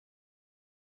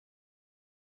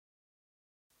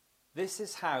This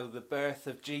is how the birth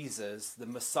of Jesus, the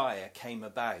Messiah, came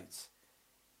about.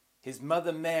 His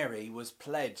mother Mary was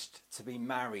pledged to be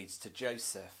married to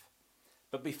Joseph.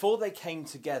 But before they came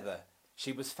together,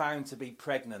 she was found to be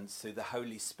pregnant through the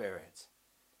Holy Spirit.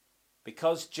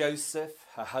 Because Joseph,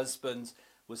 her husband,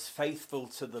 was faithful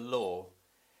to the law,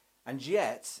 and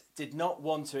yet did not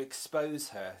want to expose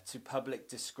her to public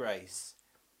disgrace,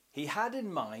 he had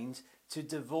in mind to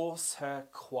divorce her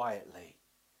quietly.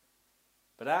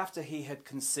 But after he had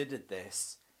considered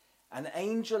this, an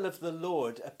angel of the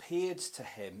Lord appeared to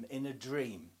him in a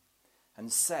dream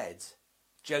and said,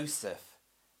 "Joseph,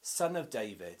 son of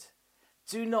David,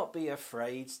 do not be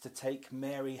afraid to take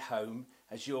Mary home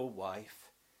as your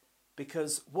wife,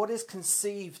 because what is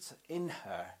conceived in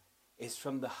her is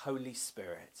from the Holy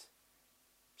Spirit.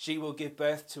 She will give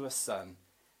birth to a son,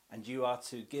 and you are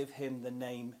to give him the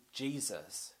name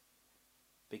Jesus,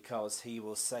 because he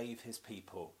will save his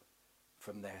people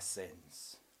from their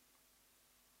sins."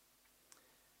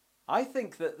 I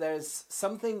think that there's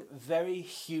something very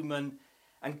human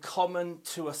and common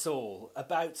to us all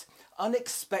about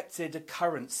unexpected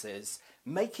occurrences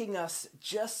making us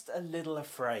just a little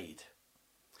afraid.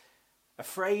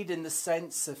 Afraid in the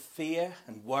sense of fear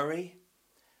and worry,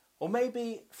 or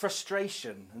maybe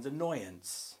frustration and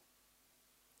annoyance.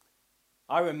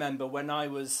 I remember when I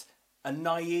was a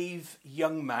naive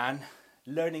young man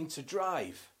learning to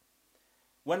drive.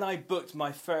 When I booked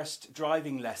my first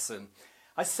driving lesson,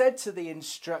 I said to the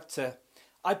instructor,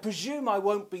 "I presume I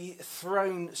won't be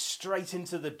thrown straight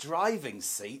into the driving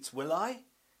seat, will I?"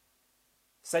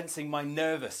 Sensing my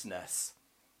nervousness,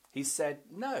 he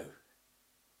said no.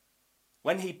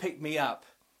 When he picked me up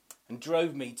and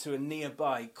drove me to a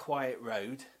nearby quiet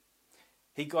road,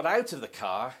 he got out of the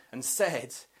car and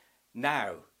said,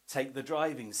 "Now take the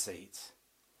driving seat."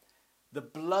 The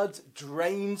blood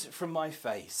drained from my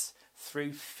face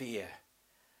through fear.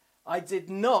 I did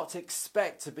not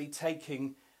expect to be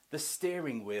taking the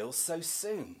steering wheel so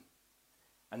soon,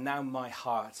 and now my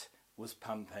heart was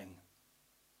pumping.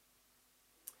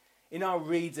 In our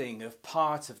reading of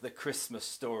part of the Christmas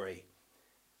story,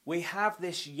 we have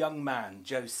this young man,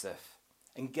 Joseph,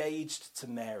 engaged to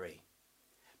Mary.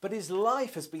 But his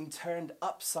life has been turned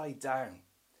upside down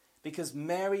because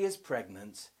Mary is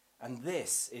pregnant and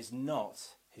this is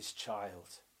not his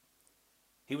child.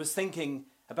 He was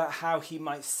thinking about how he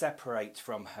might separate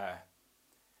from her.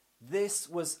 This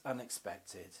was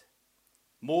unexpected.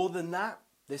 More than that,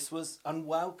 this was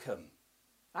unwelcome.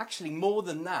 Actually, more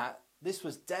than that, this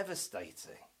was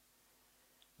devastating.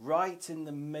 Right in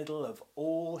the middle of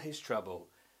all his trouble,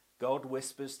 God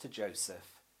whispers to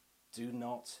Joseph, "Do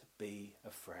not be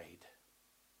afraid."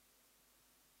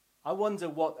 I wonder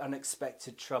what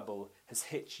unexpected trouble has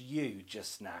hit you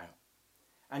just now,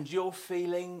 and you're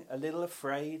feeling a little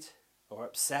afraid, or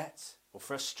upset, or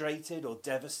frustrated, or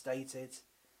devastated.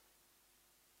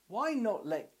 Why not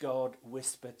let God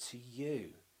whisper to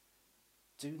you,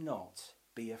 "Do not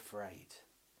be afraid,"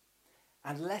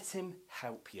 and let him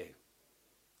help you,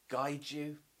 guide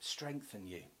you, strengthen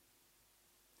you?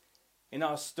 In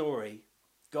our story,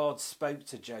 God spoke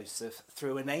to Joseph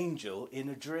through an angel in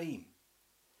a dream.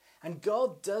 And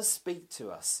God does speak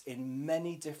to us in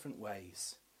many different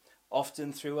ways,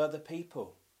 often through other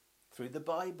people, through the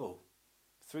Bible,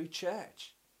 through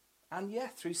church, and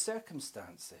through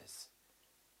circumstances.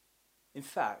 In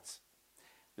fact,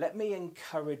 let me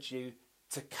encourage you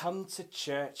to come to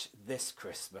church this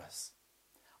Christmas.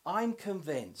 I'm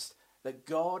convinced that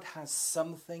God has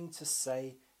something to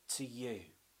say to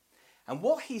you. And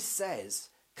what he says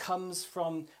comes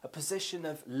from a position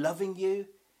of loving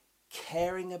you,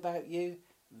 caring about you,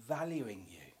 valuing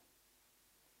you.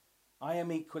 I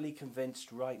am equally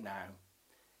convinced right now,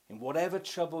 in whatever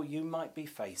trouble you might be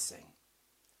facing,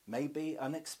 may be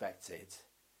unexpected,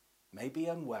 may be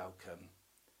unwelcome,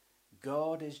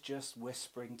 God is just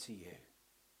whispering to you,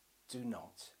 "Do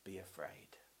not be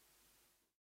afraid."